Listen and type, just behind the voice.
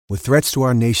With threats to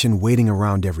our nation waiting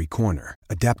around every corner,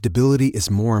 adaptability is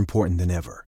more important than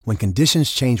ever. When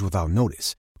conditions change without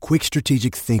notice, quick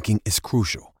strategic thinking is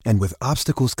crucial. And with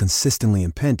obstacles consistently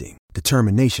impending,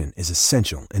 determination is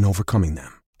essential in overcoming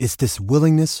them. It's this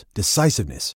willingness,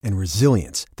 decisiveness, and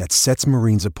resilience that sets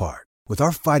Marines apart. With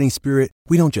our fighting spirit,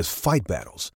 we don't just fight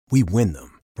battles, we win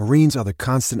them. Marines are the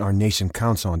constant our nation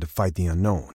counts on to fight the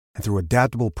unknown. And through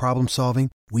adaptable problem solving,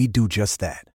 we do just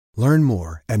that. Learn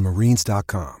more at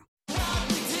marines.com.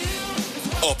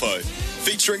 Oppo,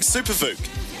 featuring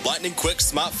SuperVOOC, lightning quick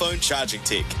smartphone charging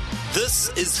tech. This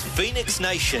is Phoenix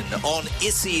Nation on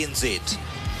SENZ.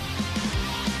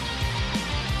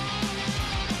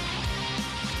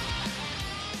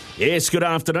 Yes, good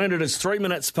afternoon. It is 3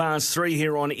 minutes past 3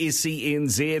 here on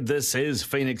SENZ. This is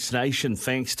Phoenix Nation.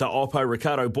 Thanks to Oppo.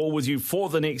 Ricardo Ball with you for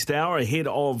the next hour ahead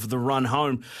of the run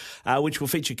home, which will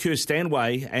feature Kerr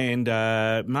Stanway and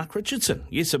Mark Richardson.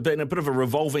 Yes, been a bit of a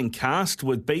revolving cast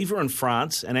with Beaver in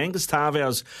France and Angus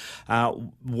Tarvow's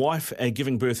wife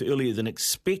giving birth earlier than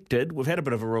expected. We've had a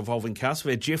bit of a revolving cast.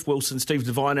 We've had Jeff Wilson, Steve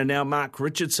Devine, and now Mark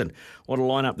Richardson. What a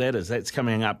lineup that is. That's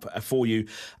coming up for you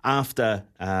after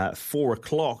 4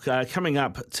 o'clock. Coming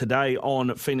up today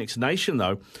on Phoenix Nation,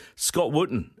 though, Scott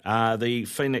Wootton, the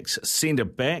Phoenix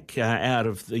centre-back out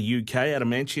of the UK, out of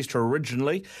Manchester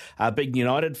originally, a big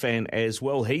United fan as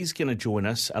well. He's going to join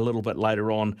us a little bit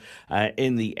later on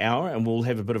in the hour, and we'll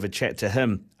have a bit of a chat to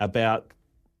him about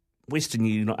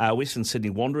Western Sydney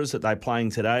Wanderers that they're playing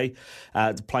today,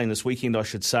 playing this weekend, I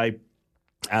should say.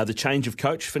 The change of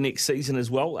coach for next season as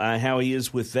well, how he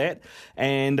is with that.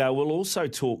 And we'll also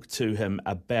talk to him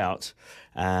about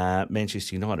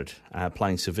Manchester United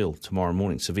playing Sevilla tomorrow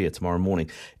morning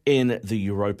in the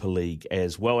Europa League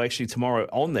as well. Actually, tomorrow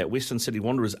on that, Western Sydney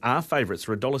Wanderers are favourites.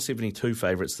 They're $1.72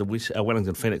 favourites. The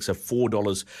Wellington Phoenix are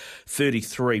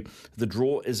 $4.33. The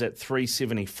draw is at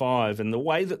 $3.75. And the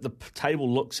way that the table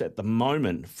looks at the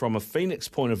moment, from a Phoenix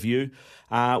point of view,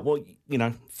 4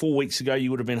 weeks ago you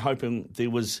would have been hoping there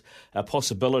was a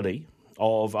possibility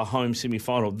of a home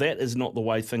semi-final. That is not the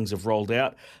way things have rolled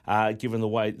out, given the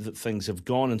way that things have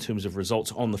gone in terms of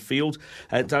results on the field.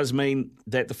 It does mean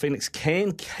that the Phoenix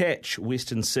can catch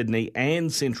Western Sydney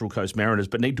and Central Coast Mariners,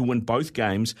 but need to win both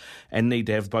games and need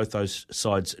to have both those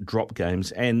sides drop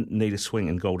games and need a swing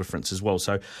in goal difference as well.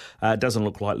 So it doesn't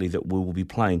look likely that we will be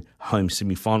playing home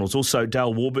semi-finals. Also,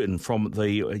 Dale Warburton from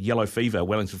the Yellow Fever,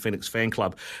 Wellington Phoenix fan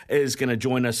club, is going to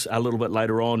join us a little bit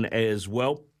later on as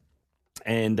well.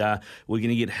 And we're going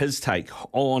to get his take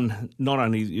on not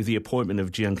only the appointment of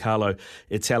Giancarlo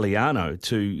Italiano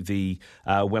to the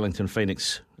Wellington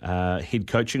Phoenix head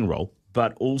coaching role,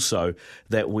 but also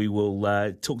that we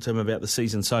will talk to him about the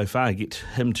season so far, get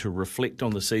him to reflect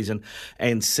on the season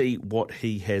and see what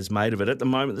he has made of it. At the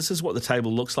moment, this is what the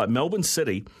table looks like. Melbourne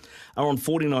City are on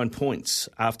 49 points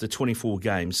after 24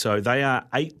 games, so they are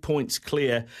 8 points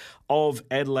clear of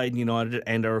Adelaide United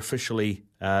and are officially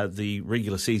the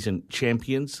regular season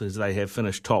champions, as they have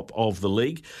finished top of the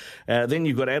league. Then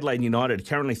you've got Adelaide United,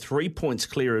 currently 3 points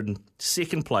clear in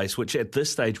second place, which at this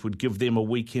stage would give them a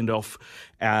weekend off.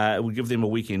 But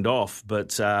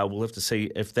we'll have to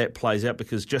see if that plays out,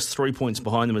 because just 3 points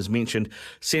behind them, as mentioned,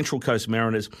 Central Coast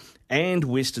Mariners and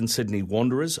Western Sydney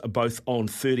Wanderers are both on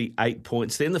 38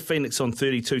 points. Then the Phoenix on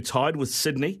 32, tied with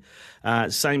Sydney.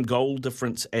 Same goal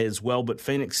difference as well, but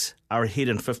Phoenix are ahead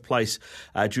in fifth place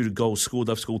due to goals scored.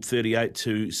 They've scored 38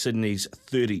 to Sydney's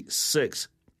 36.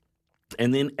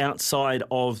 And then outside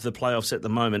of the playoffs at the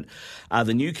moment are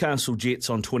the Newcastle Jets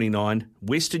on 29,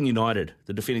 Western United,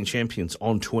 the defending champions,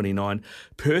 on 29,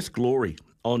 Perth Glory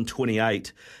on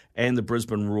 28, and the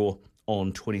Brisbane Roar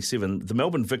on 27. The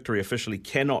Melbourne Victory officially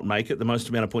cannot make it. The most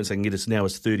amount of points they can get us now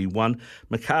is 31.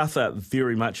 Macarthur,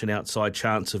 very much an outside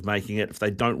chance of making it if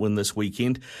they don't win this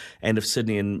weekend. And if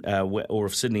Sydney and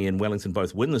Wellington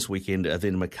both win this weekend,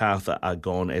 then Macarthur are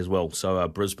gone as well. So are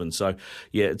Brisbane. So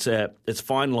yeah, it's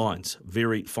fine lines,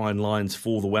 very fine lines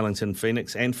for the Wellington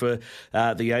Phoenix and for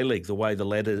the A-League, the way the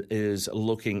ladder is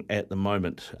looking at the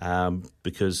moment.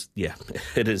 Because yeah,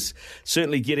 it is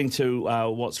certainly getting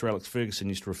to what Sir Alex Ferguson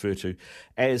used to refer to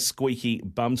as squeaky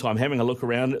bum time. Having a look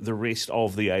around the rest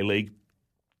of the A-League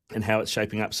and how it's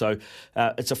shaping up. So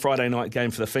it's a Friday night game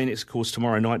for the Phoenix, of course,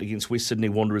 tomorrow night against West Sydney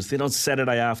Wanderers. Then on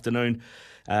Saturday afternoon,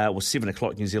 or 7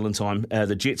 o'clock New Zealand time.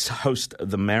 The Jets host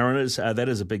the Mariners. That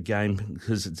is a big game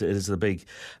because it is the big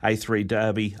A3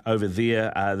 derby over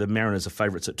there. The Mariners are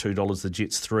favourites at $2, the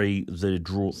Jets 3, the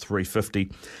draw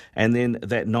 $3.50. And then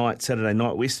that night, Saturday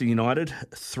night, Western United,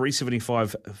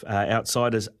 $3.75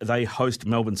 outsiders. They host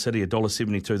Melbourne City,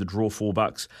 $1.72, the draw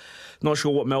 $4. Not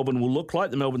sure what Melbourne will look like,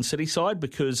 the Melbourne City side,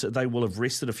 because they will have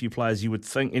rested a few players. You would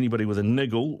think anybody with a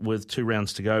niggle with 2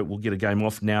 rounds to go will get a game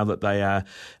off now that they are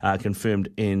confirmed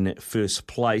in first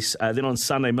place. Then on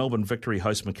Sunday, Melbourne Victory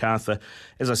host Macarthur.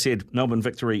 As I said, Melbourne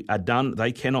Victory are done.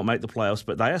 They cannot make the playoffs,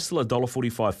 but they are still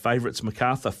 $1.45 favourites.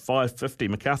 Macarthur $5.50.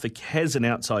 Macarthur has an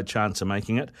outside chance of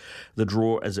making it. The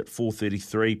draw is at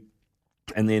 $4.33.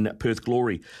 And then Perth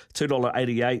Glory,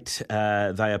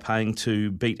 $2.88 they are paying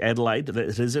to beat Adelaide.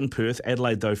 It is in Perth.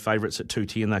 Adelaide, though, favourites at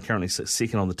 $2.10. They're currently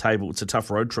second on the table. It's a tough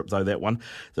road trip, though, that one.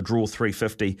 The draw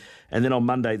 $3.50. And then on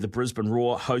Monday, the Brisbane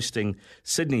Roar hosting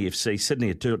Sydney FC.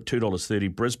 Sydney at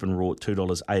 $2.30. Brisbane Roar at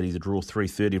 $2.80. The draw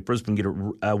 $3.30. If Brisbane get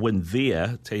a win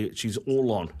there, she's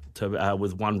all on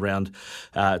with 1 round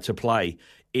to play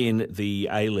in the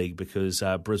A-League, because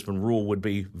Brisbane Roar would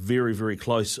be very, very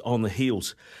close on the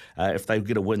heels. If they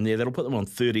get a win there, that'll put them on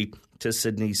 30 to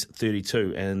Sydney's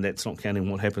 32, and that's not counting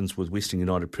what happens with Western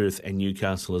United, Perth and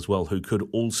Newcastle as well, who could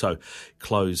also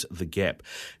close the gap.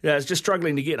 It's just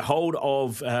struggling to get hold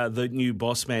of the new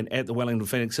boss man at the Wellington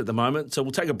Phoenix at the moment, so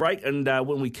we'll take a break, and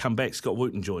when we come back, Scott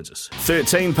Wooten joins us.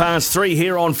 3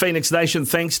 here on Phoenix Nation,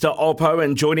 thanks to Oppo,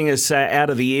 and joining us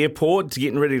out of the airport,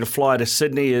 getting ready to fly to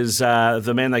Sydney, is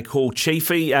the man they call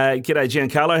Chiefy. G'day,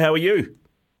 Giancarlo, how are you?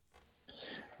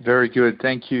 Very good.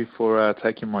 Thank you for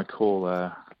taking my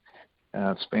call.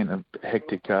 It's been a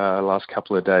hectic last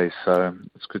couple of days, so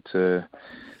it's good to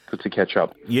catch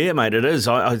up. Yeah, mate, it is.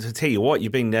 I tell you what,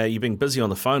 you've been busy on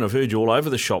the phone. I've heard you all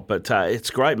over the shop, but it's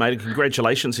great, mate.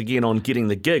 Congratulations again on getting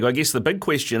the gig. I guess the big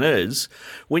question is,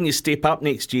 when you step up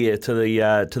next year to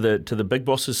the big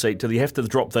boss's seat, do you have to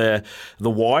drop the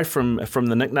Y from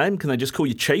the nickname? Can they just call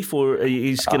you Chief, or are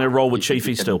you going to roll with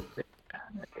Chiefy still?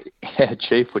 Yeah,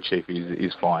 Chief or Chiefy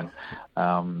is fine.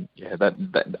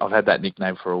 That I've had that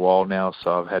nickname for a while now,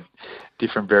 so I've had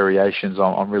different variations.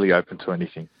 I'm really open to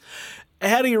anything.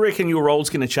 How do you reckon your role's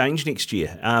going to change next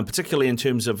year, particularly in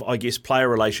terms of, I guess, player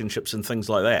relationships and things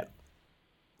like that?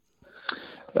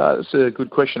 That's a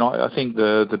good question. I think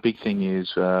the big thing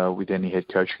is with any head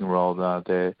coaching role,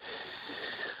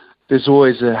 there's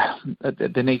always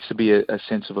there needs to be a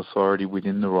sense of authority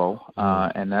within the role,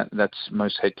 and that's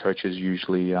most head coaches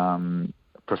usually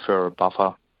prefer a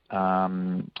buffer.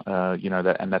 And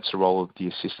that's the role of the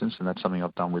assistants, and that's something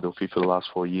I've done with Ufi for the last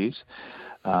 4 years.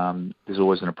 There's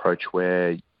always an approach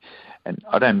where, and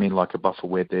I don't mean like a buffer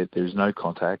where there's no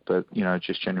contact, but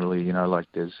just generally, like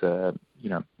there's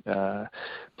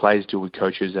players deal with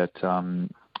coaches at a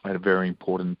very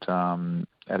important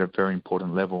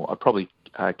level. I probably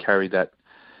carry that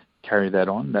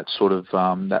on, that sort of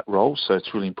that role. So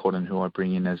it's really important who I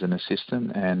bring in as an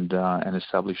assistant and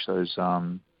establish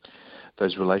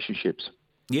those relationships.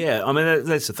 Yeah, I mean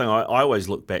that's the thing. I always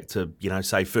look back to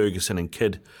say Ferguson and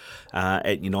Kidd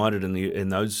at United in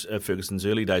those Ferguson's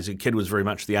early days. Kidd was very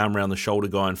much the arm around the shoulder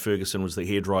guy, and Ferguson was the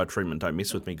hairdryer treatment. Don't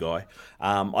mess with me, guy.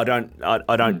 I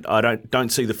don't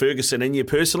see the Ferguson in you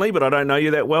personally, but I don't know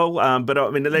you that well. But I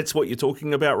mean that's what you're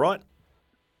talking about, right?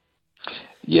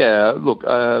 Yeah, look,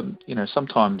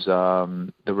 sometimes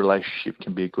the relationship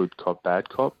can be a good cop, bad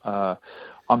cop.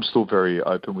 I'm still very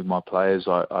open with my players.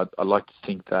 I like to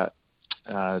think that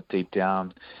deep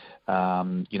down,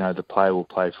 the player will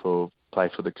play for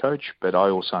the coach, but I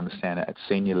also understand at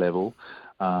senior level,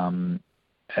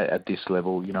 at this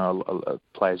level,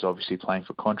 players obviously playing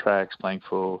for contracts, playing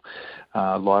for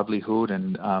livelihood,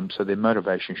 and so their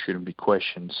motivation shouldn't be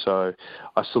questioned. So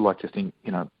I still like to think,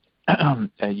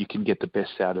 you can get the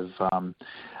best out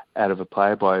of a player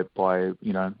by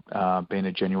being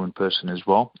a genuine person as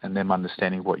well, and them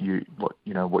understanding what you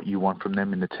want from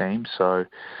them in the team. So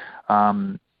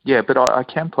but I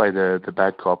can play the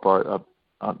bad cop. I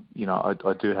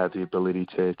do have the ability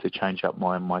to change up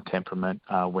my temperament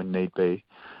when need be.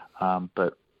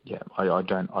 But yeah, I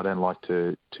don't like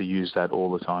to use that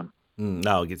all the time.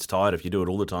 No, it gets tired if you do it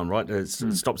all the time, right? It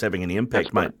stops having any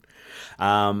impact, mate.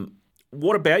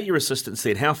 What about your assistants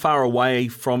then? How far away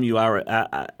from you are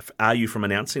you from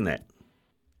announcing that?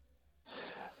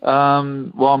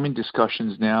 Well, I'm in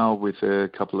discussions now with a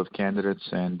couple of candidates,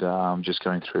 and I'm just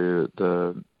going through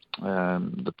the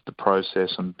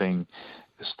process and being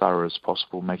as thorough as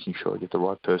possible, making sure I get the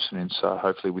right person in. So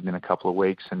hopefully within a couple of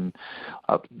weeks. And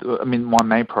my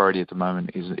main priority at the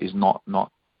moment is not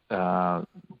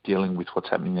dealing with what's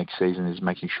happening next season is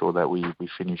making sure that we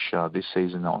finish this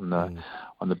season on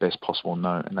the best possible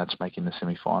note, and that's making the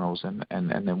semi-finals and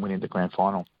then winning the grand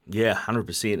final. Yeah,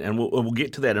 100%. And we'll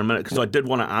get to that in a minute because I did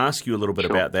want to ask you a little bit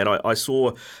about that. I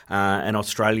saw an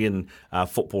Australian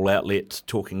football outlet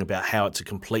talking about how it's a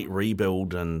complete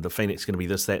rebuild and the Phoenix going to be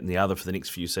this, that and the other for the next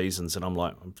few seasons. And I'm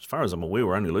like, as far as I'm aware,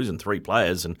 we're only losing 3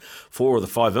 players and 4 of the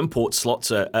 5 import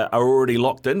slots are already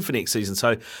locked in for next season.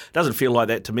 So it doesn't feel like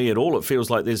that to me at all. It feels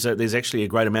like there's actually a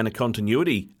great amount of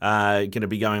continuity going to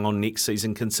be going on next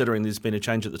season considering there's been a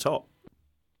change at the top.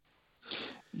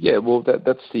 Yeah, well,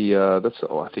 that's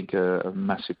I think a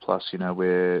massive plus.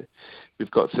 Where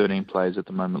we've got 13 players at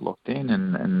the moment locked in,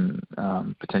 and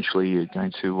potentially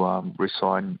going to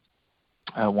resign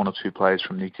 1 or 2 players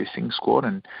from the existing squad,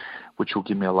 and which will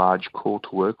give me a large core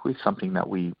to work with. Something that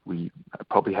we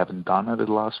probably haven't done over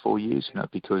the last 4 years,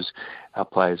 because our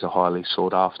players are highly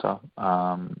sought after,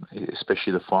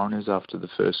 especially the foreigners after the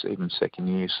first, even second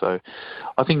year. So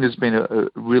I think there's been a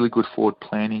really good forward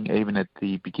planning, even at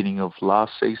the beginning of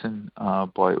last season,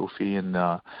 by Ufi and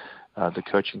the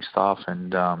coaching staff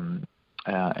and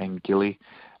Gilly.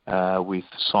 With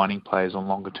signing players on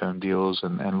longer term deals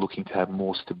and looking to have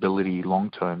more stability long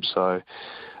term. So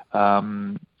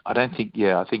I think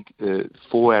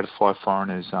 4 out of 5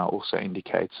 foreigners also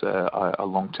indicates a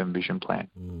long term vision plan.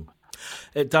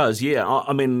 It does, yeah.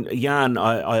 I mean, Jan,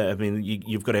 I mean,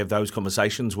 you've got to have those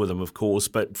conversations with him, of course,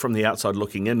 but from the outside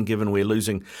looking in, given we're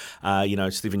losing,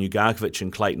 Stevan Ugarkovic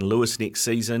and Clayton Lewis next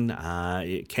season,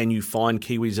 can you find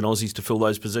Kiwis and Aussies to fill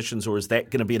those positions, or is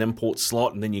that going to be an import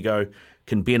slot and then you go,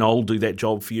 can Ben Old do that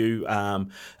job for you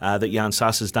that Jan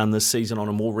Sass has done this season on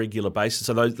a more regular basis?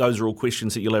 So those are all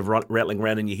questions that you'll have rattling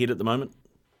around in your head at the moment?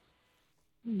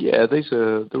 Yeah,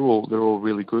 they're all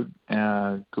really good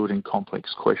and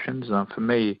complex questions. For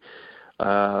me,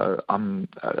 I've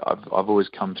always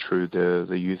come through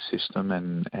the youth system,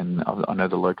 and I know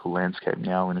the local landscape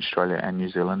now in Australia and New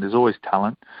Zealand. There's always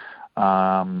talent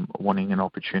wanting an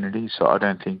opportunity, so I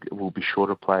don't think we'll be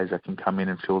short of players that can come in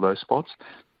and fill those spots.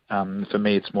 For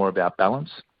me, it's more about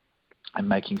balance and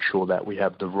making sure that we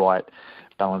have the right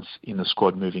balance in the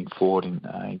squad moving forward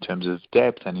in terms of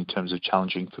depth and in terms of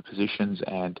challenging for positions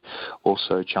and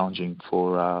also challenging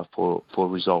for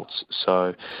results.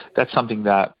 So that's something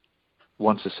that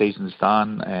once the season's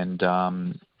done and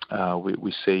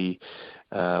we see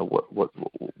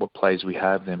what players we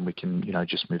have, then we can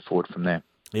just move forward from there.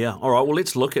 Yeah, all right. Well,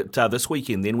 let's look at this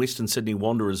weekend then. Western Sydney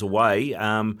Wanderers away.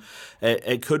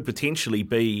 It could potentially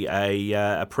be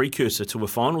a precursor to a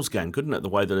finals game, couldn't it, the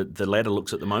way that the ladder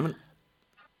looks at the moment?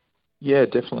 Yeah,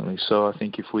 definitely. So I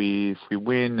think if we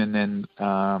win, and then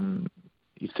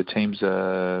if the teams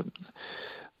are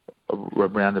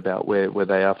around about where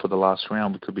they are for the last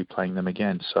round, we could be playing them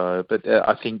again. So, but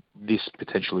I think this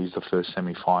potentially is the first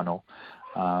semi-final,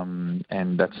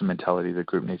 and that's the mentality the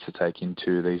group needs to take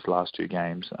into these last 2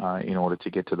 games in order to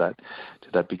get to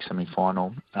that big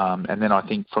semi-final. And then I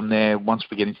think from there, once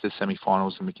we get into the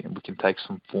semi-finals, and we can take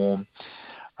some form.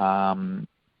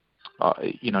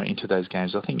 Into those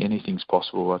games, I think anything's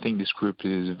possible. I think this group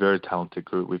is a very talented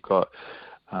group. We've got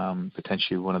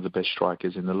potentially one of the best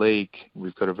strikers in the league.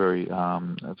 We've got a very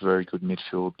good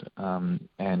midfield,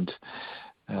 and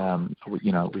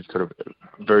we've got a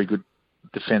very good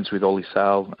defence with Ollie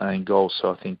Sale in goal.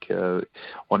 So I think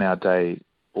on our day,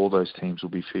 all those teams will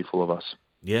be fearful of us.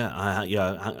 Yeah,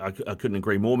 I couldn't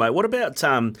agree more, mate. What about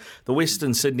the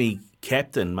Western Sydney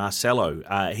captain, Marcelo?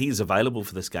 He's available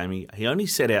for this game. He only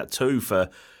set out 2 for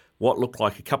what looked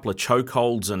like a couple of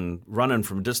chokeholds and running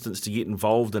from distance to get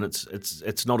involved, and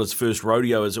it's not his first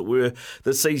rodeo, as it were,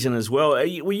 this season as well.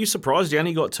 Were you surprised he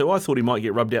only got 2? I thought he might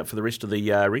get rubbed out for the rest of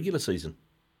the regular season.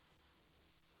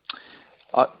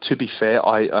 To be fair,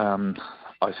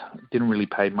 I didn't really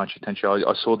pay much attention.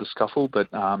 I saw the scuffle, but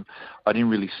I didn't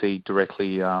really see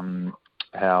directly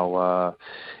how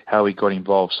he got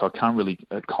involved. So I can't really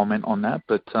comment on that.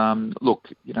 But look,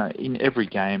 in every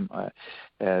game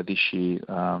this year,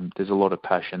 there's a lot of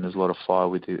passion. There's a lot of fire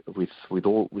with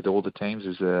all the teams.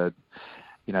 There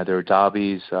are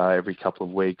derbies every couple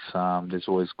of weeks. There's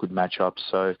always good matchups.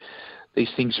 So these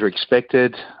things are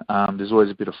expected. There's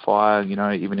always a bit of fire.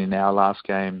 Even in our last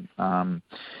game.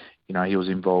 He was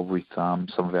involved with some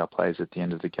of our players at the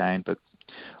end of the game. But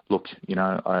look,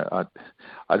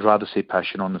 I'd rather see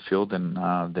passion on the field than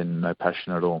no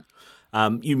passion at all.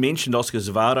 You mentioned Oscar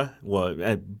Zavada.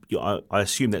 Well, I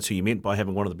assume that's who you meant by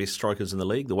having one of the best strikers in the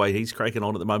league, the way he's cracking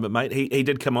on at the moment, mate. He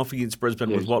did come off against Brisbane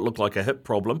with what looked like a hip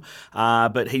problem,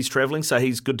 but he's travelling, so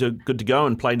he's good to go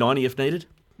and play 90 if needed.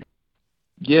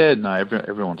 Yeah, no,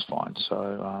 everyone's fine.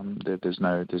 So there's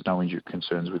no injury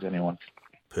concerns with anyone.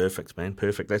 Perfect, man.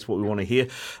 Perfect. That's what we want to hear.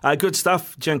 Good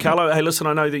stuff, Giancarlo. Hey, listen,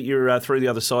 I know that you're through the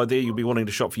other side there. You'll be wanting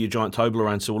to shop for your giant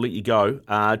Toblerone, so we'll let you go.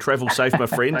 Travel safe, my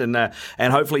friend,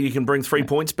 and hopefully you can bring 3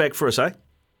 points back for us, eh?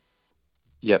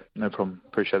 Yep, no problem.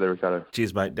 Appreciate that, Ricardo.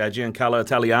 Cheers, mate. Giancarlo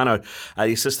Italiano,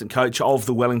 the assistant coach of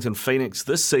the Wellington Phoenix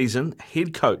this season,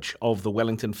 head coach of the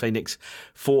Wellington Phoenix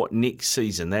for next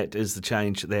season. That is the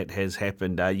change that has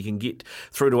happened. You can get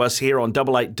through to us here on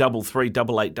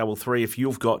 8833 if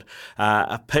you've got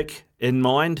a pick in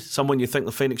mind, someone you think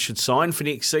the Phoenix should sign for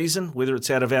next season, whether it's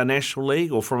out of our National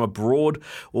League or from abroad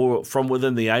or from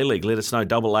within the A-League. Let us know.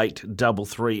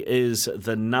 8833 is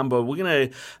the number. We're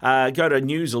going to go to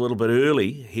news a little bit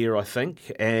early here, I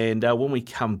think, and when we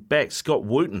come back, Scott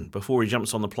Wooten, before he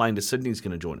jumps on the plane to Sydney, is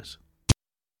going to join us.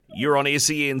 You're on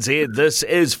SENZ. This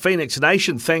is Phoenix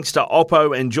Nation. Thanks to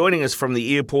Oppo, and joining us from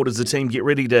the airport as the team get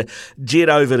ready to jet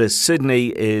over to Sydney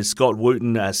is Scott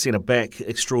Wooten, centre-back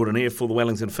extraordinaire for the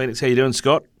Wellington Phoenix. How you doing,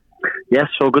 Scott? Yes,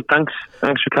 all good, thanks.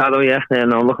 Thanks, Ricardo,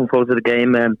 and I'm looking forward to the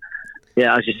game. As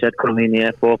you said, currently in the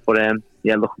airport, but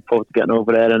looking forward to getting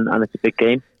over there, and it's a big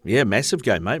game. Yeah, massive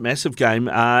game, mate, massive game.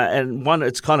 And one,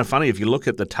 it's kind of funny, if you look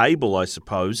at the table, I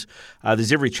suppose,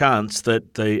 there's every chance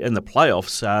that in the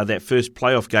playoffs, that first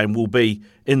playoff game will be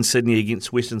in Sydney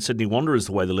against Western Sydney Wanderers,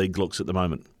 the way the league looks at the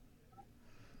moment.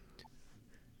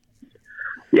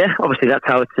 Yeah, obviously that's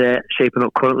how it's shaping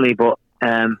up currently, but,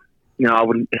 I'm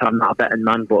not a betting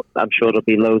man, but I'm sure there'll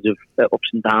be loads of ups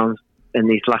and downs in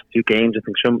these last two games. I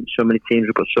think so many teams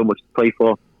have got so much to play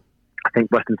for. I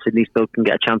think Western Sydney still can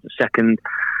get a chance at second.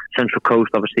 Central Coast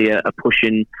obviously are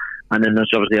pushing, and then there's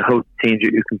obviously a host of teams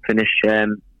who can finish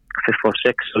fifth or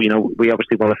sixth. So we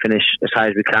obviously want to finish as high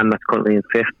as we can. That's currently in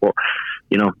fifth, but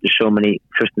there's so many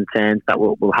twists and turns that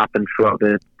will happen throughout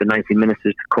the 90 minutes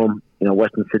to come.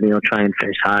 Western Sydney will try and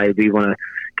finish high. We want to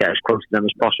get as close to them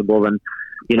as possible, and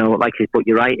but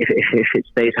you're right. If it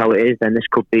stays how it is, then this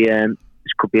could be a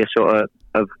sort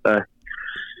of a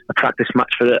practice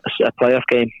match for a playoff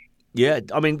game. Yeah,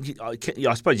 I mean,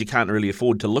 I suppose you can't really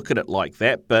afford to look at it like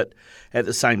that, but at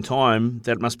the same time,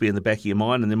 that must be in the back of your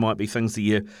mind, and there might be things that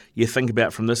you think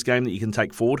about from this game that you can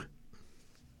take forward.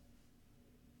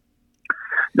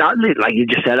 No, like you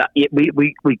just said,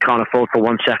 we can't afford for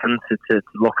 1 second to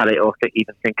look at it or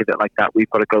even think of it like that. We've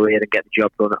got to go ahead and get the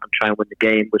job done and try and win the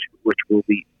game, which we'll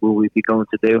be going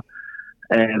to do.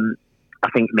 I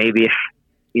think maybe if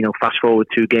fast forward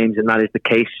 2 games and that is the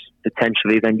case,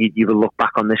 potentially, then you will look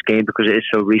back on this game because it is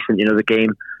so recent. The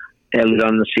game earlier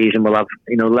on in the season will have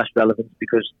less relevance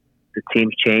because the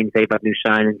team's changed. They've had new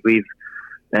signings. We've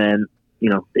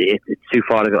it's too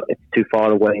far to go. It's too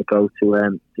far away to go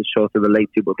to sort of relate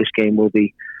to. But this game will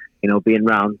be being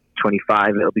round 25.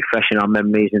 It'll be fresh in our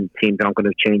memories, and teams aren't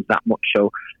going to change that much.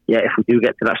 So yeah, if we do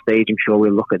get to that stage, I'm sure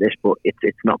we'll look at this. But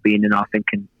it's not been in our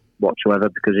thinking whatsoever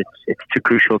because it's too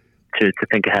crucial to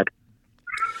think ahead.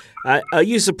 Are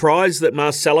you surprised that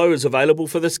Marcelo is available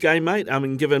for this game, mate? I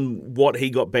mean, given what he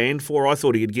got banned for, I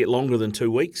thought he'd get longer than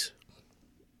 2 weeks.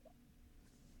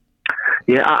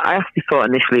 Yeah, I actually thought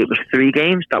initially it was 3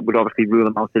 games. That would obviously rule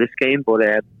him out of this game, but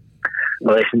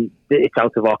listen, it's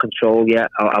out of our control. Yeah,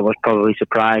 I was probably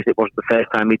surprised. It wasn't the first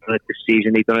time he'd done it this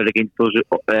season. He'd done it against us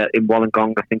in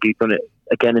Wollongong. I think he'd done it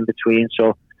again in between.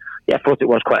 So, yeah, I thought it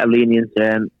was quite a lenient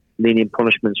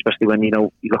punishment, especially when you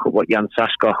look at what Jan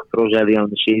Sass got for us early on in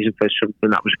the season for something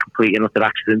that was a complete and utter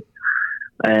accident.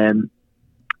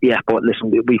 But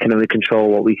listen, we can only control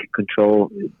what we can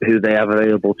control. Who they have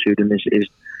available to them is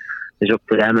up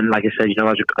to them. And like I said,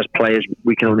 as players,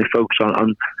 we can only focus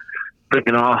on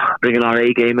bringing our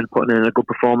A game and putting in a good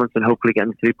performance and hopefully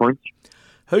getting 3 points.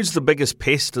 Who's the biggest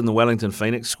pest in the Wellington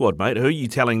Phoenix squad, mate? Who are you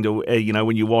telling to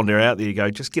when you wander out there, you go,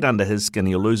 just get under his skin,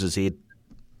 he'll lose his head?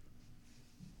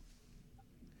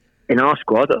 In our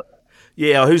squad?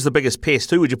 Yeah, who's the biggest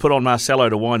pest? Who would you put on Marcelo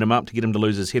to wind him up to get him to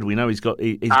lose his head? We know he's got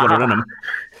it in him.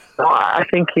 I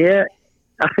think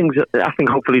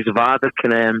hopefully Zavada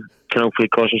can hopefully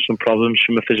cause him some problems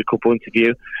from a physical point of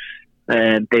view.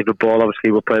 David Ball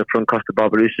obviously will play up front. Costa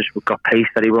Barbarouses will got pace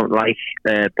that he won't like.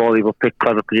 Bally will pick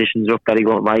clever positions up that he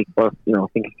won't like. But I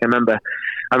think I remember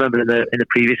in the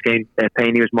previous game,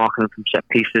 Payne was marking him from set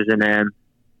pieces and.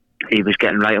 He was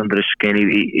getting right under the skin.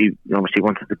 He obviously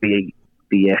wanted to be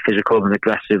physical and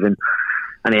aggressive, and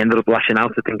he ended up lashing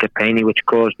out, I think, at Payne, which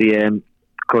caused a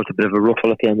bit of a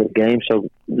ruffle at the end of the game. So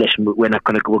listen, we're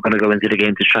going to go into the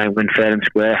game to try and win fair and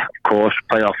square, of course,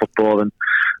 play our football and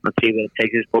see where it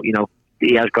takes us. But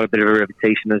he has got a bit of a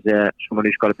reputation as someone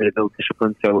who's got a bit of ill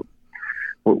discipline. So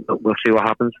we'll see what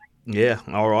happens. Yeah,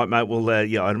 all right, mate. Well, I'd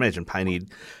imagine Payne.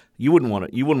 You wouldn't want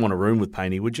a room with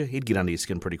Payne, would you? He'd get under your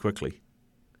skin pretty quickly.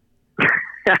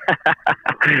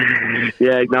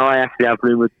 Yeah, no, I actually have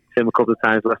been with him a couple of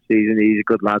times last season. He's a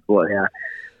good lad, but yeah,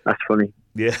 that's funny.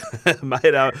 Yeah,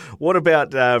 mate. What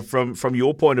about from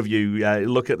your point of view?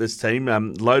 Look at this team,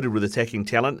 loaded with attacking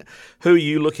talent. Who are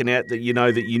you looking at that you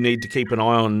know that you need to keep an eye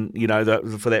on? You know,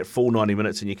 for that full 90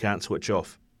 minutes, and you can't switch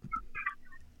off.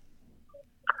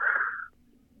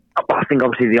 I think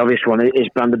obviously the obvious one is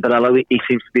Brandon Borello. He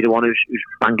seems to be the one who's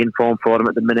banging form for them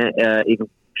at the minute. Even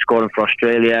scoring for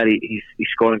Australia, he's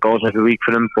scoring goals every week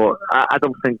for them. But I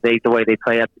don't think the way they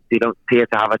play, they don't appear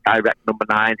to have a direct number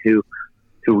 9 who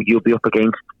you'll be up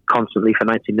against constantly for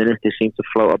 90 minutes. They seem to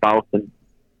float about and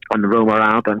roam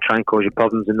around and try and cause you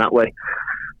problems in that way.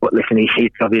 But listen, he's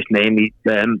the obvious name.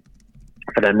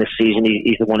 For them this season,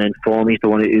 he's the one in form. He's the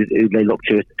one who they look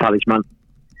to as the talisman.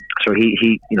 So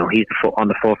he's on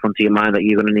the forefront of your mind that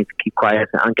you're going to need to keep quiet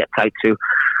and get tight to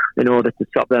in order to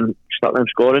stop them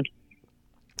scoring.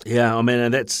 Yeah, I mean,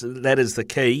 and that is the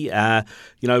key.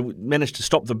 Managed to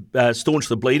stop staunch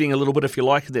the bleeding a little bit, if you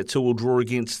like, that 2-2 draw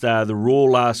against the Raw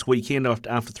last weekend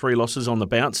after 3 losses on the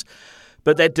bounce.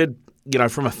 But that did,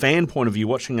 from a fan point of view,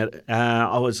 watching it, I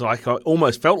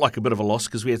almost felt like a bit of a loss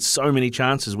because we had so many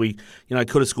chances. We,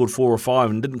 could have scored 4 or 5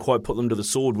 and didn't quite put them to the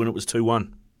sword when it was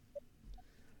 2-1.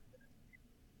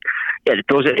 Yeah,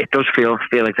 it does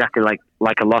feel exactly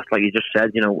like a loss, like you just said.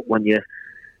 When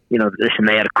listen,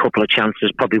 they had a couple of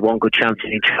chances, probably one good chance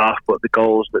in each half, but the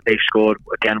goals that they've scored,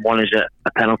 again, one is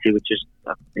a penalty, which is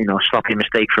a sloppy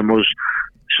mistake from us,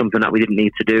 something that we didn't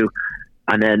need to do.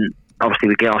 And then obviously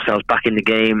we get ourselves back in the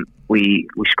game. We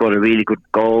scored a really good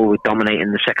goal. We dominated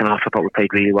in the second half. I thought we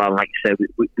played really well. And like you said,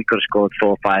 we could have scored 4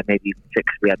 or 5, maybe even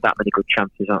 6. We had that many good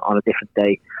chances on a different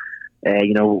day.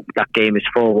 That game is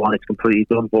 4-1. It's completely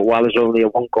done. But while there's only a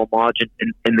 1-goal margin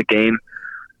in the game,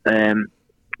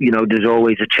 there's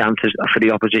always a chance for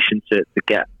the opposition to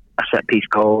get a set-piece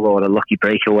goal or a lucky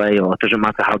breakaway, or it doesn't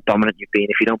matter how dominant you've been.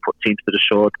 If you don't put teams to the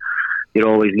sword, you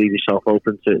always leave yourself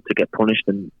open to get punished.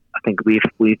 And I think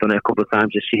we've done it a couple of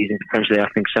times this season. Potentially, I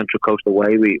think Central Coast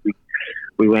away,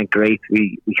 we went great.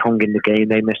 We hung in the game.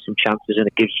 They missed some chances, and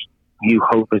it gives you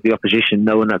hope as the opposition,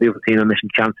 knowing that the other team are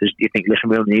missing chances. You think, listen,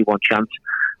 we only need one chance,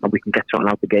 and we can get something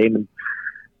out of the game. And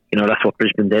that's what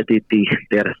Brisbane did. They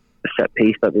had a set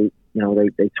piece that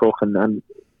they took, and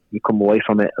you come away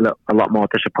from it a lot more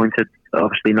disappointed.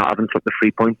 Obviously, not having took the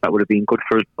 3 points, that would have been good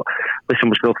for us. But listen,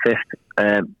 we're still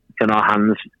 5th. It's in our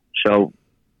hands, so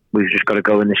we've just got to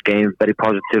go in this game very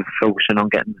positive, focusing on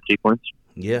getting the 3 points.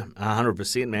 Yeah,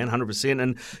 100%, man, 100%.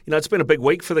 And, it's been a big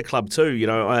week for the club too.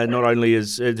 Not only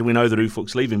do we know that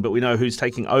Ufuk's leaving, but we know who's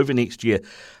taking over next year.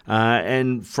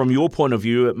 And from your point of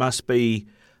view, it must be,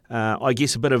 I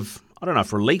guess, a bit of, I don't know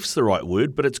if relief's the right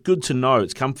word, but it's good to know,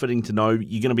 it's comforting to know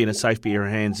you're going to be in a safe pair of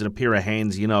hands, and a pair of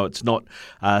hands, it's not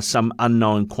some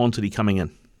unknown quantity coming in.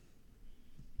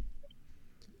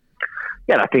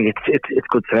 Yeah, I think it's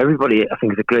good for everybody. I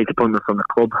think it's a great appointment from the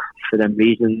club for them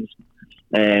reasons.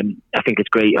 I think it's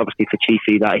great, obviously, for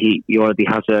Chiefy that he already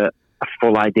has a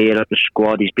full idea of the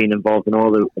squad. He's been involved in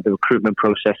all the recruitment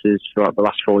processes throughout the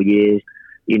last 4 years.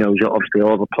 Obviously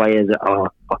all the players that are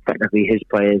technically his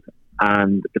players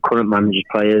and the current manager's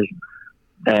players.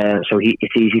 So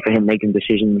it's easy for him making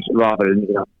decisions rather than,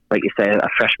 like you say, a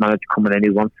fresh manager coming in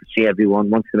who wants to see everyone,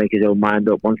 wants to make his own mind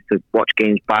up, wants to watch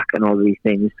games back and all these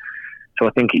things. So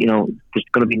I think, there's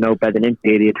going to be no bedding in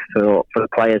period for the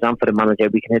players and for the manager.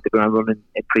 We can hit the ground running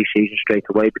in pre-season straight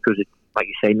away because, like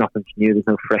you say, nothing's new. There's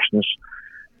no freshness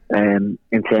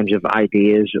in terms of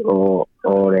ideas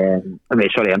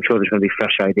I'm sure there's going to be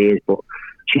fresh ideas, but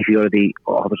Chiefy already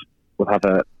will have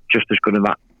a just as good of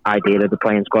that idea of the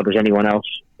playing squad as anyone else,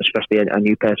 especially a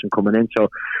new person coming in. So,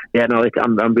 yeah, no,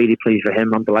 I'm really pleased for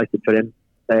him. I'm delighted for him.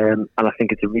 And I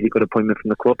think it's a really good appointment from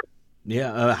the club.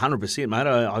 Yeah, 100%, mate.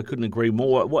 I couldn't agree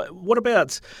more. What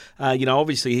about,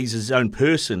 obviously he's his own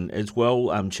person as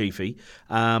well, Chiefy.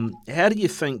 How do you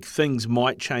think things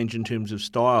might change in terms of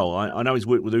style? I know he's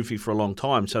worked with Ufi for a long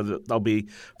time, so that there'll be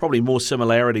probably more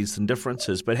similarities than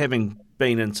differences. But having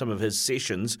been in some of his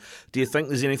sessions, do you think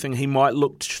there's anything he might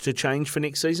look to change for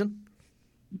next season?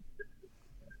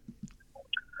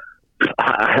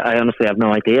 I honestly have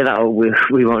no idea.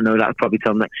 We won't know that probably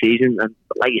till next season. And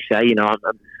like you say,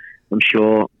 I'm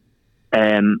sure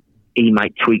he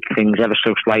might tweak things ever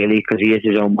so slightly because he is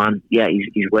his own man. Yeah,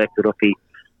 he's worked with Uffy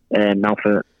now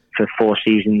for 4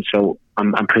 seasons, so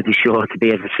I'm pretty sure to be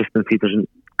his assistant he doesn't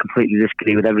completely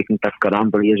disagree with everything that's got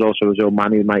on, but he is also his own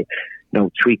man who might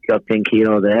tweak that thing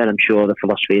here or there. And I'm sure the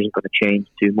philosophy isn't going to change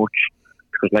too much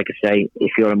because, like I say,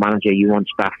 if you're a manager, you want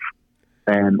staff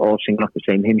all singing off the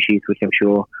same hymn sheet, which I'm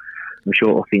sure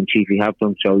Uffy and Chiefy have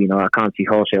done. So I can't see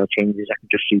wholesale changes. I can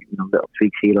just see little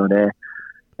tweaks here or there.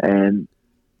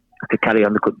 to carry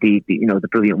on the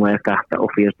brilliant work that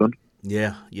Uffy has done.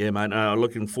 Yeah, mate.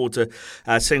 Looking forward to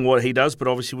seeing what he does. But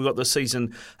obviously, we've got the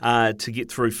season to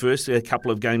get through first. A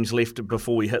couple of games left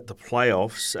before we hit the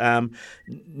playoffs.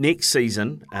 Next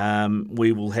season,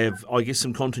 we will have, I guess,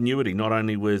 some continuity, not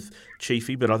only with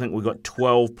Chiefy, but I think we've got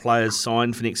 12 players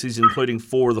signed for next season, including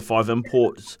 4 of the 5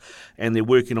 imports, and they're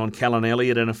working on Callan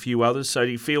Elliott and a few others. So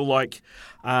do you feel like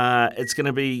it's going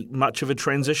to be much of a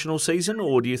transitional season,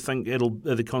 or do you think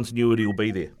the continuity will be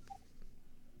there?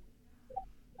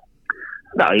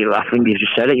 No, I think you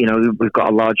just said it. We've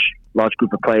got a large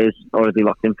group of players already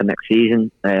locked in for next season.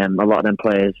 A lot of them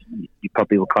players you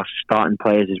probably will class as starting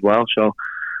players as well. So,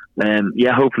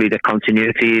 hopefully the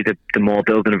continuity, the more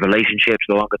building of relationships,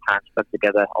 the longer time spent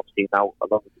together. Obviously now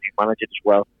along with the new managers as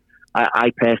well.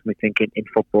 I personally think in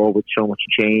football, with so much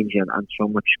change and so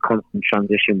much constant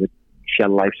transition with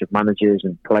shelf lives of managers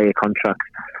and player contracts,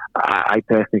 I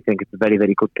personally think it's a very,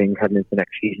 very good thing heading into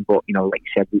next season. But, like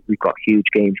you said, we've got huge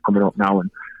games coming up now,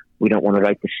 and we don't want to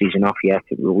write this season off yet.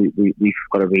 We've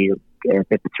got a real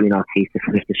bit between our teeth to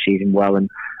finish the season well, and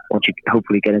once you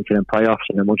hopefully get into the playoffs,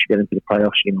 and then once you get into the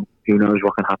playoffs, who knows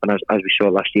what can happen, as we saw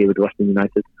last year with Western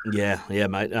United. Yeah,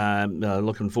 mate.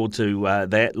 Looking forward to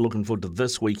that. Looking forward to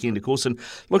this weekend, of course, and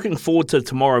looking forward to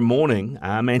tomorrow morning,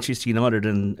 Manchester United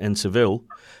and Seville.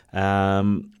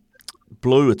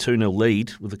 Blew a 2-0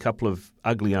 lead with a couple of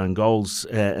ugly own goals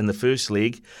in the first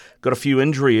leg. Got a few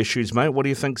injury issues, mate. What do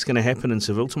you think's going to happen in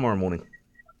Seville tomorrow morning?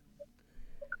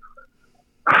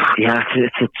 Yeah,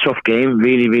 it's a tough game.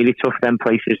 Really, really tough. Them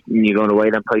places, when you're going away,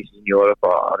 them places in Europe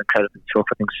are incredibly tough.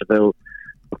 I think Seville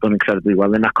have done incredibly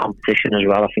well in that competition as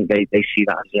well. I think they see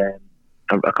that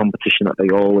as a competition that they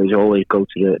always go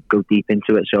deep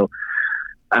into it. So,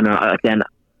 and again,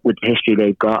 with the history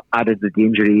they've got, added with the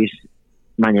injuries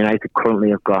Man United currently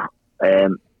have got, I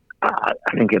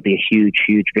think it'll be a huge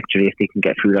victory if they can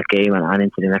get through that game and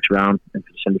into the next round, into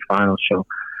the semi-finals. So,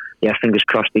 yeah, fingers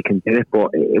crossed they can do it,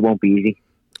 but it won't be easy.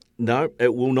 No,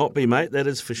 it will not be, mate. That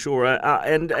is for sure.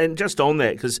 And just on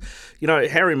that, because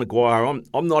Harry Maguire,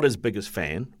 I'm not his biggest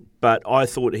fan, but I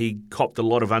thought he copped a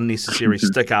lot of unnecessary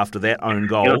stick after that own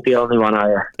goal. You're not the only one,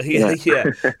 are you?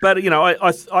 Yeah. But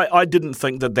I didn't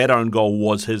think that own goal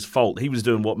was his fault. He was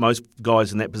doing what most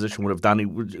guys in that position would have done. He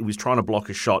was trying to block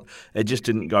a shot. It just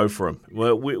didn't go for him.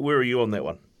 Where are you on that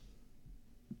one?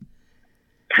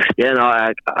 Yeah, no,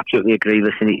 I absolutely agree.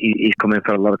 Listen, he's come in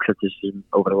for a lot of criticism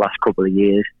over the last couple of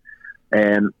years.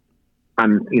 And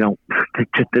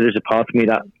there is a part of me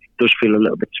that does feel a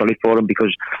little bit sorry for him,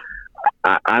 because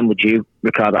I'm with you,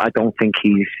 Ricardo. I don't think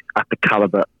he's at the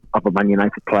calibre of a Man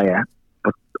United player,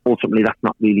 but ultimately that's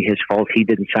not really his fault. He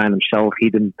didn't sign himself. He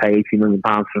didn't pay £80 million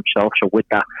for himself. So with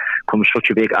that comes such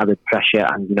a big added pressure.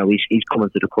 And he's coming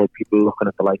to the club. People are looking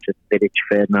at the likes of Vidic,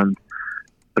 Ferdinand,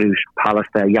 Bruce,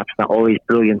 Pallister, Yapstat, all these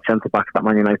brilliant centre backs that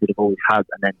Man United have always had,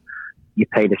 and then you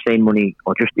pay the same money,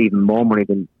 or just even more money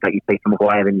than that you pay for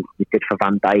Maguire and you did for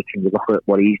Van Dijk, and you look at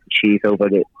what he's achieved over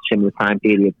the similar time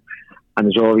period, and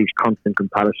there's all these constant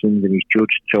comparisons, and he's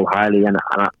judged so highly, and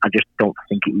I just don't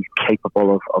think he's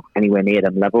capable of anywhere near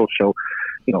them levels. So,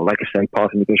 like I say,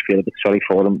 part of me does feel a bit sorry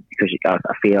for him, because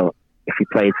I feel if he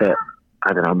played for,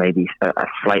 I don't know, maybe a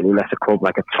slightly lesser club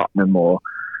like a Tottenham, or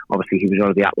obviously he was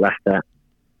already at Leicester,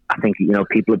 I think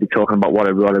people would be talking about what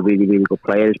a really, really good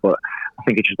player is, but I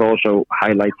think it just also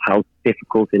highlights how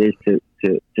difficult it is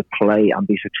to play and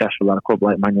be successful at a club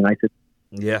like Man United.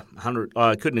 Yeah, 100.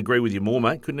 I couldn't agree with you more,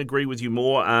 mate. Couldn't agree with you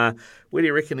more. Where do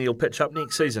you reckon he'll pitch up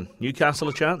next season? Newcastle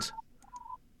a chance?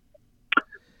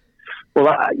 Well,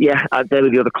 they were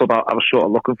the other club I was sort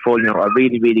of looking for. A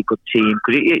really, really good team.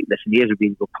 Because he is a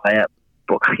really good player.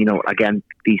 But again,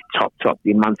 these top,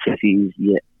 the Man Cities,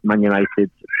 Man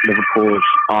United, Liverpool's,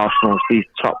 Arsenal, these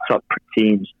top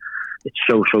teams, it's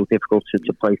so difficult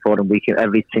to play for them.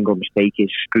 Every single mistake is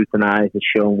scrutinised, is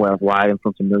shown worldwide in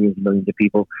front of millions and millions of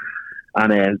people.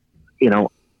 And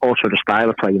also the style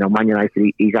of play. Man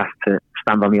United, he's asked to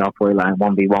stand on the halfway line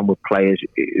 1v1 with players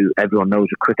who everyone knows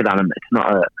are quicker than him. It's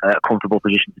not a comfortable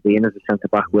position to be in as a centre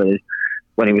back. Whereas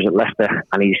when he was at Leicester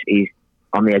and he's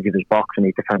on the edge of his box and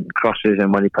he's defending crosses,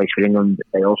 and when he plays for England,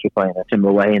 they also play in a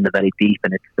similar way, and they're very deep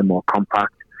and it's the more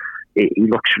compact. He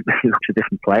looks a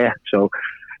different player. So,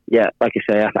 yeah, like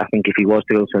I say, I think if he was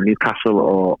to go to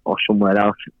Newcastle or somewhere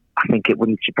else, I think it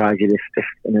wouldn't surprise you if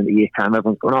in a year's time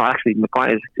everyone's going, oh, actually,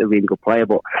 Maguire's a really good player,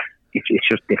 but it's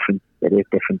just different. It is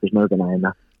different. There's no denying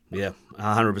that. Yeah,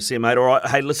 100%, mate. All right.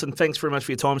 Hey, listen, thanks very much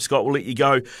for your time, Scott. We'll let you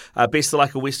go. Best of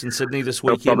luck at Western Sydney this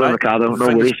weekend, no problem, mate. Ricardo.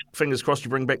 No worries. Fingers crossed you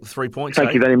bring back the 3 points.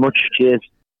 Thank you very much. Cheers.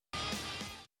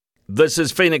 This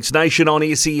is Phoenix Nation on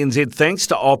SENZ. Thanks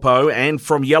to Oppo, and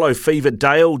from Yellow Fever,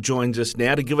 Dale joins us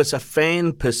now to give us a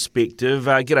fan perspective.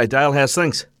 G'day, Dale. How's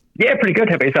things? Yeah, pretty good.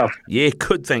 How about yourself? Yeah,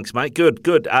 good, thanks, mate. Good.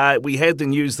 We had the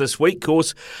news this week, of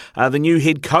course. The new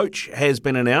head coach has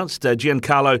been announced,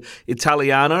 Giancarlo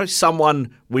Italiano,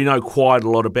 someone we know quite a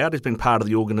lot about. He's been part of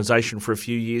the organisation for a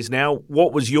few years now.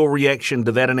 What was your reaction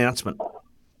to that announcement?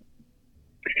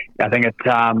 I think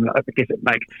I guess it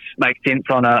makes sense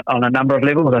on a number of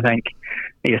levels. I think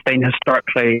you've seen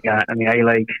historically in the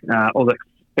A-League, all the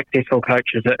successful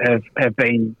coaches that have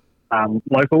been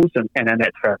locals, and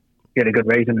that's for a good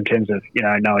reason in terms of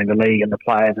knowing the league and the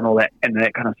players and all that and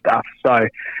that kind of stuff. So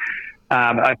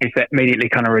I guess that immediately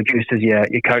kind of reduces your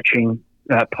coaching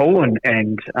pool,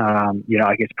 and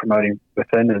I guess promoting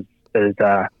within is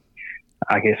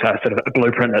I guess sort of a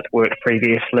blueprint that's worked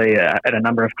previously at a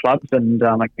number of clubs, and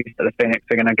I guess the Phoenix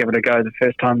are going to give it a go the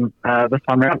first time this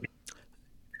time around.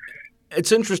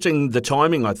 It's interesting, the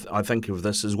timing, I think, of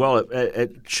this as well.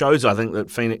 It shows, I think, that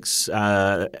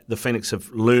the Phoenix have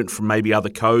learnt from maybe other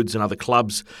codes and other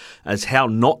clubs as how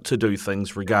not to do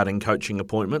things regarding coaching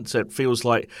appointments. It feels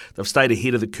like they've stayed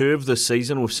ahead of the curve this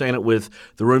season. We've seen it with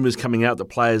the rumours coming out that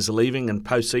players are leaving, and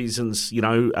post-seasons, they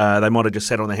might have just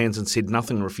sat on their hands and said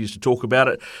nothing and refused to talk about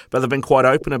it. But they've been quite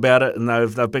open about it, and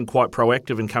they've been quite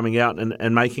proactive in coming out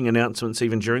and making announcements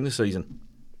even during the season.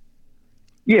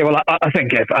 Yeah, well, I think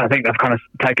they've kind of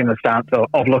taken the stance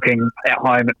of looking at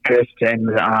home at first,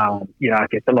 and I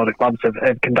guess a lot of clubs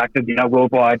have conducted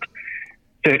worldwide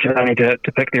searches only to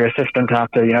pick their assistant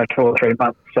after 2 or 3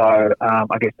 months. So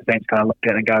I guess the team's kind of looked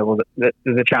at it and go, well, there's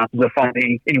a chances of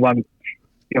finding anyone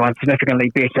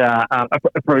significantly better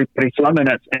approved pretty slim, and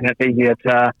it's easier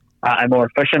to and more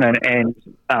efficient, and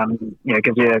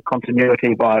gives you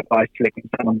continuity by selecting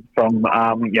someone from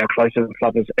closer to the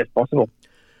club as possible.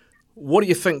 What do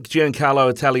you think Giancarlo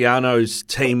Italiano's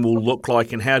team will look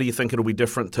like, and how do you think it'll be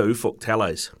different to Ufuk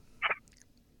Talay's?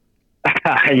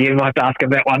 You might have to ask him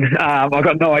that one. I've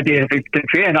got no idea, to be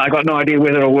fair, and I've got no idea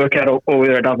whether it'll work out or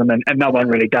whether it doesn't, and no one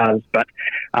really does. But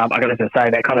I've got to say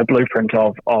that kind of blueprint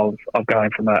of going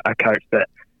from a coach that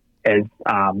has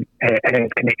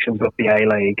connections with the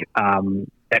A-League.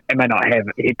 It may not have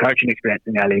head coaching experience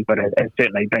in the A-League, but has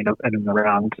certainly been in and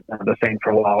around the scene for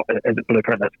a while as a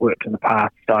blueprint that's worked in the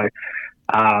past. So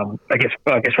I guess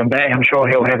from there, I'm sure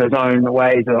he'll have his own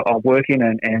ways of working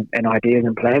and ideas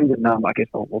and plans, and I guess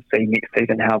we'll see next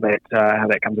season how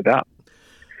that comes about.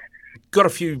 Got a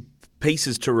few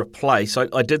pieces to replace.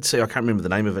 I did see, I can't remember the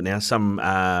name of it now, some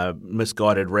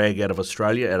misguided rag out of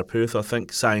Australia, out of Perth, I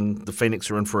think, saying the Phoenix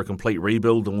are in for a complete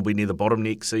rebuild and will be near the bottom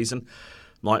next season.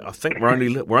 I think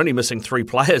we're only missing 3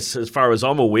 players as far as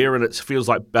I'm aware, and it feels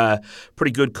like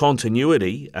pretty good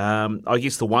continuity. I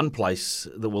guess the one place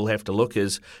that we'll have to look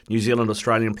is New Zealand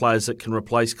Australian players that can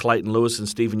replace Clayton Lewis and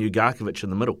Steven Ugarkovic in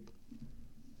the middle.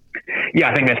 Yeah,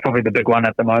 I think that's probably the big one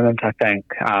at the moment. I think,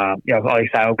 Ollie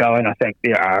Sale going. I think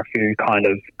there are a few kind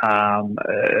of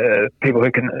people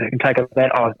who can take up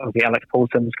that. Obviously, Alex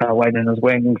Paulson's kind of waiting in his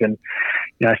wings, and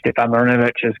Stefan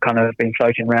Marinovic has kind of been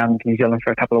floating around New Zealand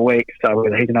for a couple of weeks, so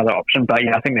he's another option. But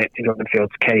yeah, I think that central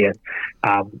midfield's key, and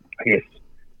I guess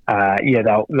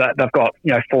they've got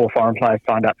 4 foreign players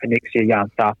signed up for next year.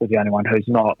 Jan Staff is the only one who's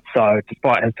not. So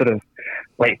despite his sort of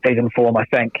late season form, I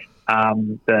think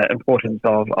the importance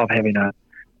of having to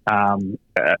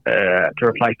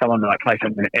replace someone like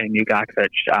Clayton and Ugarkovic,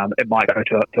 it might go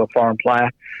to a foreign player,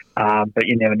 but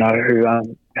you never know who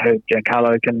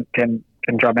Giancarlo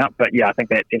can drum out. But yeah, I think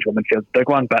that central midfield's a big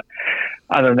one. But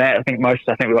other than that, I think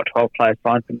we've got 12 players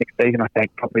signed for next season. I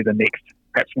think probably the next,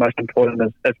 perhaps most important,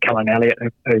 is Callum Elliott,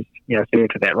 who's suited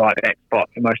to that right back spot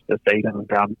for most of the season.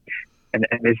 And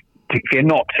there's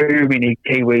not too many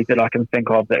Kiwis that I can think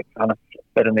of that kind of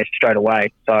fit in there straight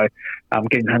away. So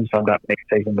getting him signed up next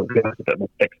season will give us a bit more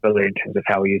flexibility in terms of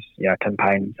how we use Tim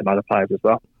Payne and some other players as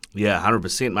well. Yeah,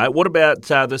 100%, mate. What about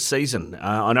this season?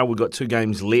 I know we've got 2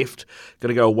 games left. Got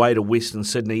to go away to Western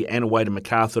Sydney and away to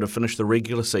Macarthur to finish the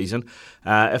regular season.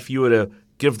 If you were to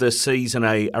give this season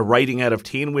a rating out of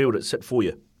 10, where would it sit for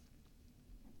you?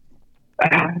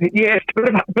 It's a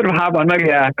bit of a hard one. Maybe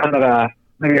a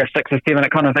 6 or 7. It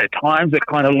kind of, at times, it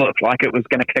kind of looked like it was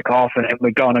going to kick off and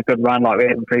we'd go on a good run like we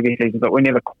had in previous seasons, but we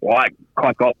never quite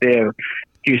got there. A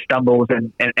few stumbles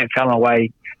and fell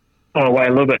away a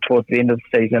little bit towards the end of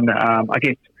the season. I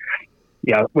guess,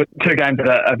 with 2 games that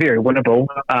are very winnable,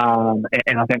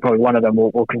 and I think probably one of them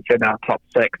will confirm our top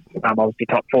 6. Obviously,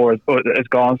 top 4 is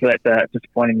gone, so that's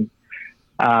disappointing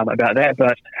about that.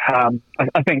 But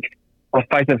I think, on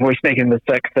face if we sneak in the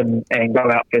 6th and go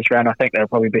out first round, I think that'll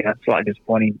probably be a slightly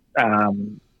disappointing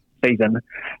season.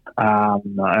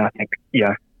 I think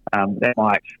that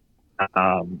might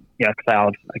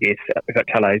cloud, I guess, Vic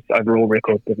Tallay's overall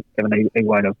record, given he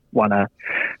won't have won a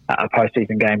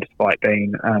postseason game despite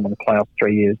being in the playoffs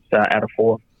 3 years out of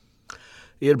 4.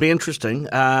 Yeah, it'll be interesting.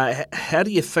 How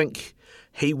do you think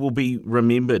he will be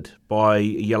remembered by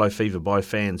Yellow Fever, by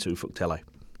fans, Ufuk Talay?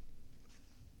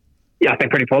 Yeah, I think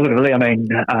pretty positively. I mean,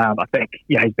 I think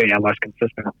he's been our most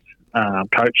consistent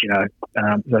coach. As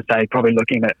I say, probably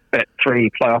looking at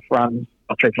 3 playoff runs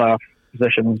or 3 playoff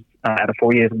positions out of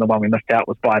 4 years, and the one we missed out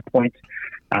was by a point.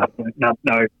 No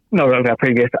of our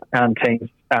previous teams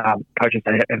coaches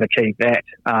have achieved that.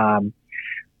 I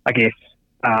guess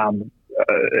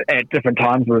at different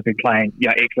times we've been playing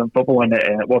excellent football, and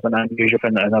it wasn't unusual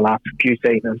in the last few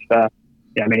seasons for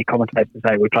many commentators to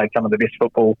say we played some of the best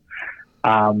football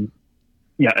in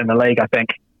the league. I think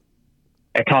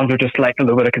at times we've just lacked a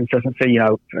little bit of consistency. A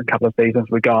couple of seasons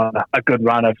we got a good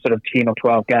run of sort of 10 or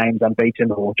 12 games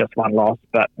unbeaten or just one loss,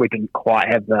 but we didn't quite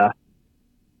have the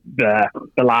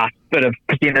last bit of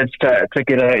percentage to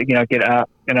get a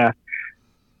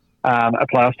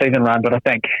playoff season run. But I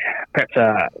think perhaps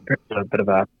a bit of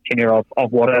a tenure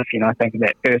of what if. I think in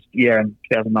that first year in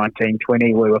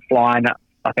 2019-20 we were flying.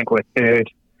 I think we were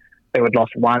third. We'd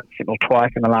lost once or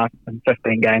twice in the last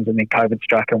 15 games, and then COVID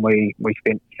struck, and we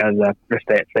spent the rest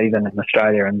of that season in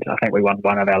Australia, and I think we won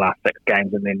one of our last 6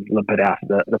 games and then limped out of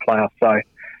the playoffs. So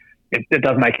it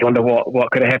does make you wonder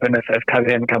what could have happened if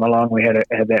COVID hadn't come along. We had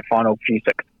that final few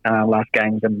 6 last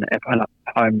games and a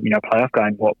home playoff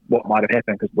game. What might have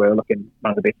happened, because we were looking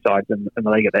one of the best sides in the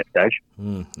league at that stage.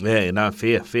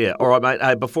 Fair. All right, mate.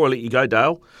 Hey, before I let you go,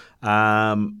 Dale,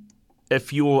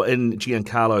 if you're in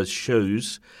Giancarlo's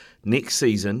shoes next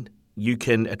season, you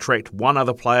can attract one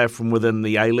other player from within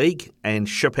the A-League and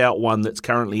ship out one that's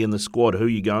currently in the squad. Who are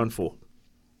you going for?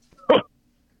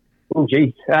 Oh,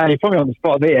 geez. You're probably on the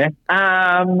spot there.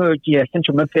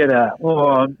 Central midfielder.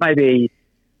 Or maybe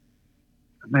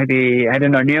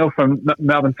Aidan O'Neill from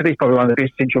Melbourne City is probably one of the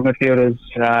best central midfielders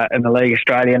in the league,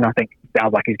 Australian. I think it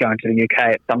sounds like he's going to the UK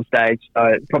at some stage, so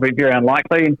it's probably very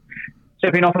unlikely. And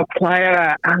shipping off a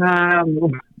player...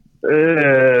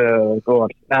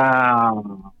 God.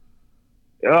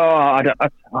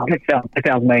 That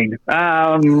sounds mean.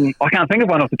 I can't think of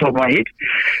one off the top of my head.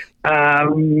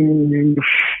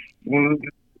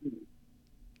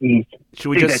 Should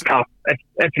we just? It's tough.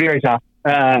 It's very tough.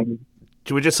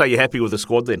 Should we just say you're happy with the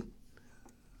squad then?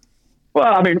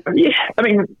 Well, I mean,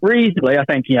 reasonably, I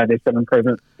think there's some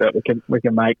improvements that we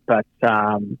can make, but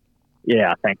I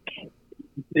think.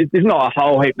 There's not a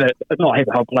whole heap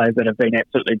of players that have been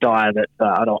absolutely dire that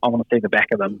I want to see the back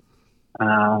of them.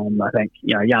 I think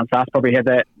Jan Saas probably had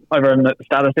that over him at the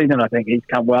start of the season. I think he's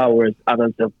come well, whereas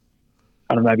others have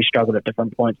maybe struggled at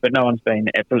different points. But no one's been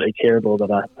absolutely terrible that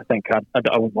I think I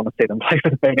wouldn't want to see them play for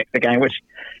the Phoenix again, which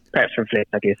perhaps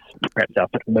reflects, I guess, perhaps our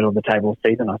the middle of the table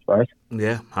season, I suppose.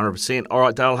 Yeah, 100%. All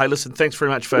right, Dale. Hey, listen, thanks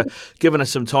very much for giving us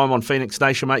some time on Phoenix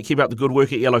Nation, mate. Keep up the good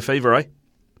work at Yellow Fever, eh?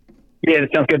 Yeah, that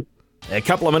sounds good. A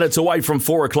couple of minutes away from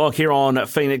 4 o'clock here on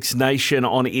Phoenix Nation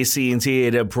on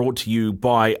SENZ, brought to you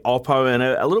by Oppo, and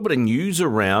a little bit of news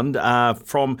around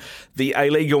from the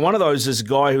A-League. And one of those is a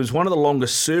guy who's one of the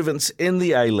longest servants in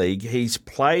the A-League. He's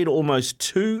played almost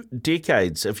 2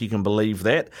 decades, if you can believe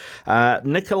that.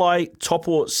 Nikolai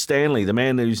Topor-Stanley, the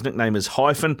man whose nickname is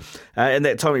Hyphen. In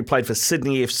that time he played for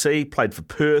Sydney FC, played for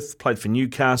Perth, played for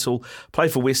Newcastle, played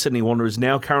for West Sydney Wanderers,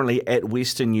 now currently at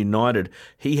Western United.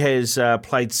 He has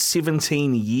played 17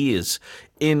 years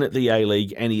in the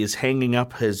A-League, and he is hanging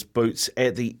up his boots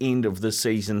at the end of this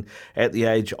season at the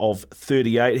age of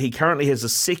 38. He currently has the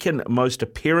second most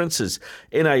appearances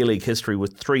in A-League history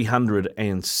with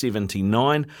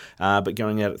 379, but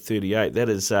going out at 38, that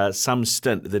is some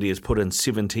stint that he has put in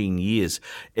 17 years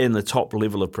in the top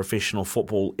level of professional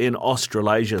football in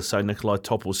Australasia. So Nikolai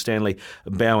Topor-Stanley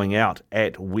bowing out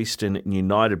at Western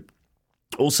United.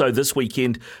 Also this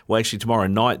weekend, well actually tomorrow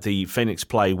night, the Phoenix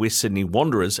play West Sydney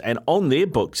Wanderers, and on their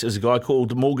books is a guy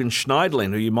called Morgan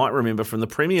Schneiderlin, who you might remember from the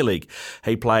Premier League.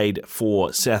 He played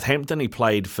for Southampton, he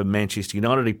played for Manchester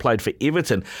United, he played for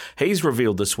Everton. He's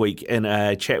revealed this week in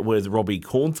a chat with Robbie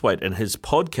Cornthwaite in his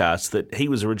podcast that he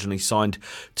was originally signed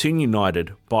to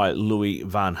United by Louis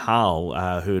van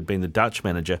Gaal, who had been the Dutch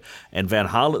manager, and Van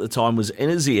Gaal at the time was in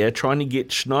his ear trying to get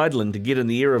Schneiderlin to get in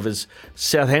the ear of his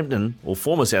Southampton, or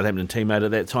former Southampton teammate at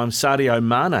that time, Sadio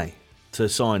Mane, to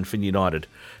sign for United.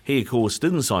 He, of course,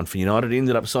 didn't sign for United,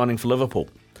 ended up signing for Liverpool.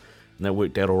 And that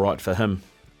worked out all right for him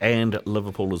and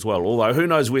Liverpool as well. Although who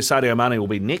knows where Sadio Mane will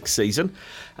be next season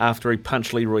after he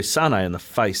punched Leroy Sané in the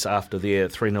face after their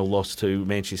 3-0 loss to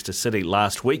Manchester City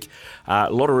last week.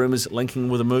 A lot of rumours linking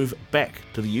with a move back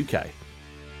to the UK.